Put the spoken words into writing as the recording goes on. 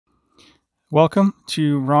Welcome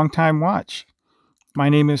to Wrong Time Watch. My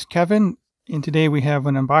name is Kevin, and today we have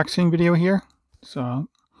an unboxing video here. It's a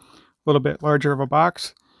little bit larger of a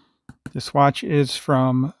box. This watch is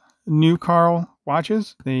from Neucarl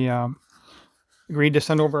Watches. They agreed to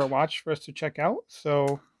send over a watch for us to check out.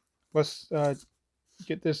 So let's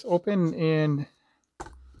get this open and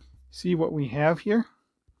see what we have here.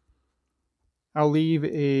 I'll leave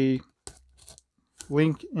a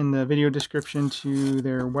link in the video description to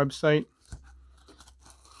their website.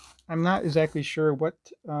 I'm not exactly sure what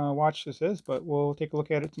watch this is, but we'll take a look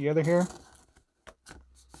at it together here.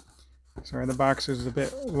 Sorry, the box is a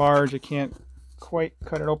bit large. I can't quite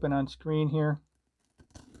cut it open on screen here.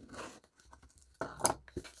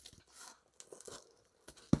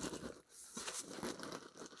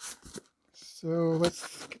 So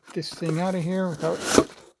let's get this thing out of here without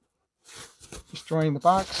destroying the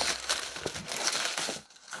box.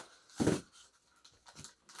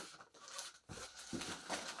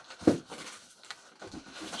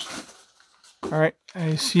 Alright,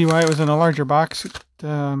 I see why it was in a larger box.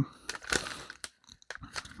 The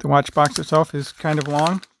watch box itself is kind of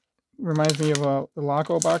long. Reminds me of the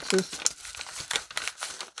Loco boxes.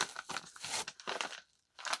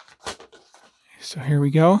 So here we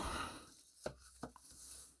go.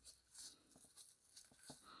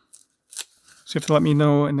 So you have to let me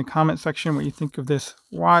know in the comment section what you think of this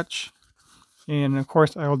watch. And of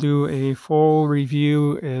course I will do a full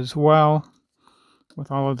review as well with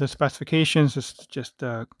all of the specifications. This is just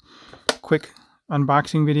a quick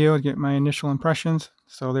unboxing video to get my initial impressions.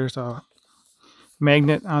 So there's a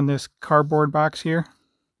magnet on this cardboard box here.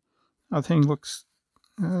 The thing looks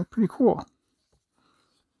pretty cool.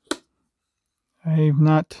 I've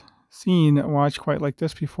not seen a watch quite like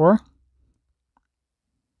this before.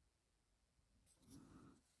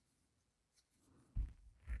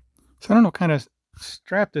 So I don't know what kind of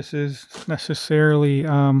strap this is necessarily.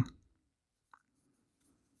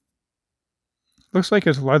 Looks like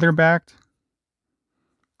it's leather backed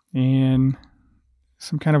and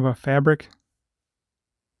some kind of a fabric.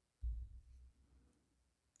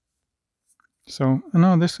 So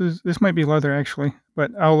no, this might be leather actually,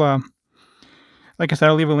 but I'll like I said,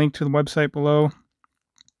 I'll leave a link to the website below,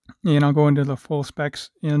 and I'll go into the full specs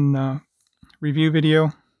in the review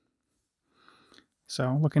video.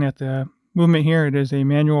 So looking at the movement here, it is a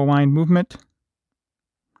manual wind movement.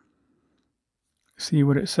 See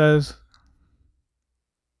what it says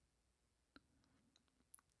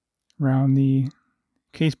around the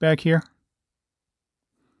case back here.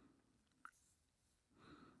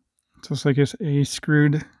 So it's like it's a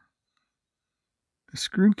screwed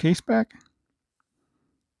case back.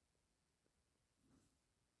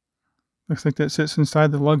 Looks like that sits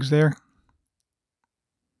inside the lugs there.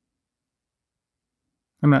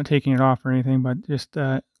 I'm not taking it off or anything, but just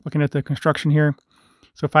looking at the construction here.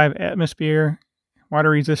 So 5 atmosphere, water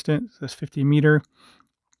resistant, that's 50 meter,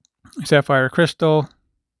 sapphire crystal,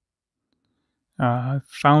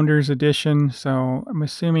 Founders Edition. So I'm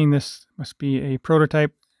assuming this must be a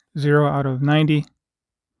prototype, 0 out of 90.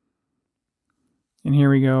 And here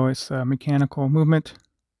we go. It's a mechanical movement.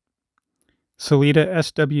 Solita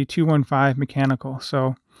SW215 mechanical.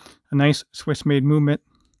 So a nice Swiss-made movement.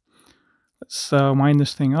 Let's wind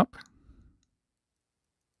this thing up.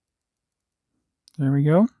 There we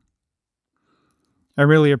go. I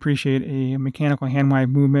really appreciate a mechanical hand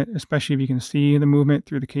wind movement, especially if you can see the movement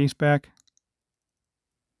through the case back.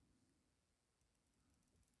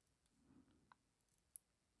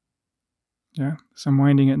 Yeah, so I'm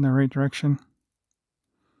winding it in the right direction.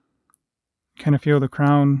 Kind of feel the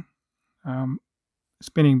crown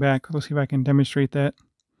spinning back. Let's see if I can demonstrate that.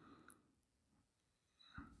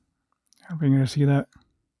 I hope you're going to see that.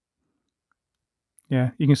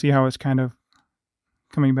 Yeah, you can see how it's kind of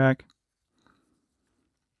coming back.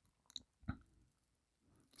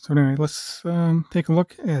 So anyway, let's take a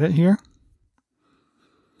look at it here.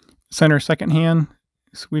 Center second hand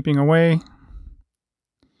sweeping away.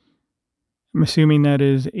 I'm assuming that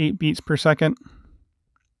is 8 beats per second.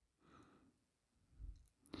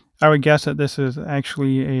 I would guess that this is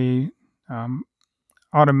actually a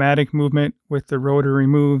automatic movement with the rotor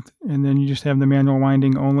removed, and then you just have the manual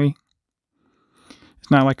winding only.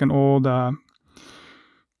 It's not like an old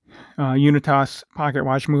Unitas pocket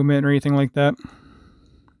watch movement or anything like that.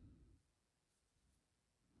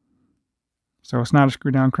 So it's not a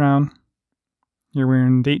screw down crown. Here we're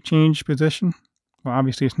in date change position. Well,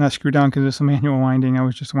 obviously it's not screwed down because it's a manual winding. I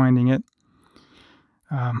was just winding it.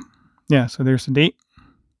 Yeah, so there's the date.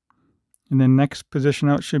 And then next position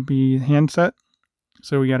out should be handset.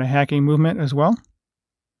 So we got a hacking movement as well.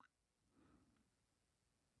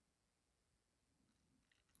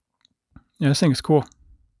 Yeah, this thing is cool.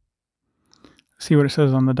 Let's see what it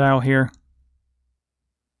says on the dial here.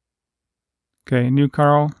 Okay,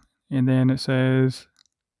 Neucarl, and then it says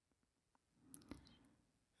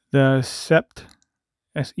the Sept,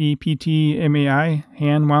 S-E-P-T-M-A-I,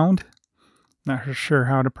 hand wound. Not sure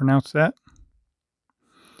how to pronounce that.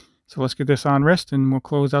 So let's get this on wrist and we'll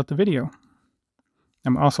close out the video.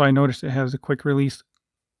 Also, I noticed it has a quick release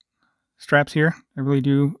straps here. I really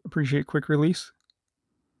do appreciate quick release.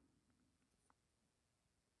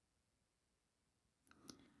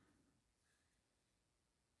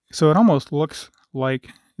 So it almost looks like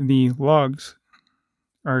the lugs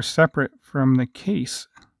are separate from the case.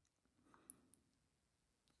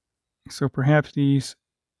 So perhaps these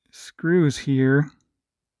screws here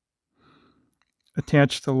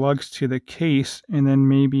attach the lugs to the case, and then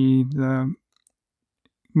maybe the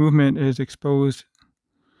movement is exposed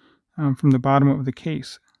from the bottom of the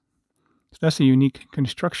case. So that's a unique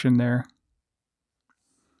construction there.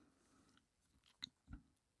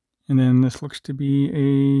 And then this looks to be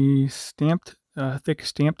a stamped, thick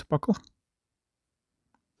stamped buckle.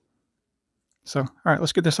 So, all right,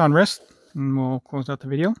 let's get this on wrist and we'll close out the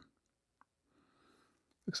video.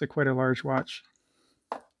 Looks like quite a large watch.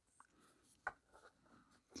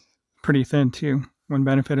 Pretty thin too. One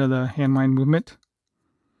benefit of the hand-line movement.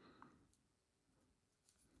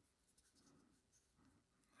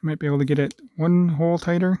 I might be able to get it one hole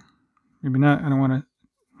tighter. Maybe not. I don't want to.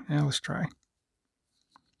 Yeah, let's try.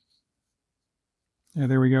 Yeah,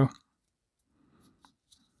 there we go.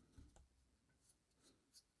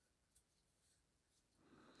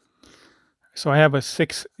 So I have a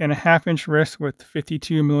 6.5-inch wrist with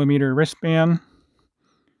 52mm wristband.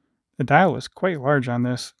 The dial is quite large on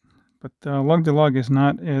this, but the lug-to-lug is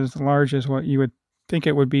not as large as what you would think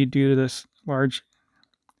it would be due to this large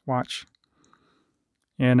watch.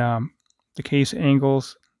 And the case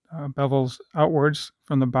angles, bevels outwards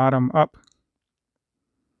from the bottom up.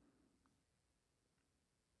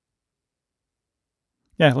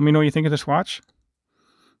 Yeah, let me know what you think of this watch.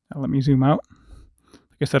 Let me zoom out.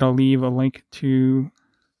 Like I said, I'll leave a link to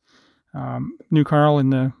Neucarl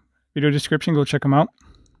in the video description. Go check them out.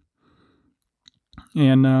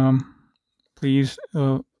 And please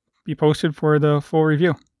be posted for the full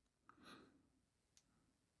review.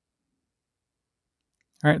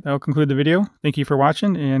 All right, that'll conclude the video. Thank you for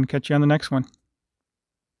watching, and catch you on the next one.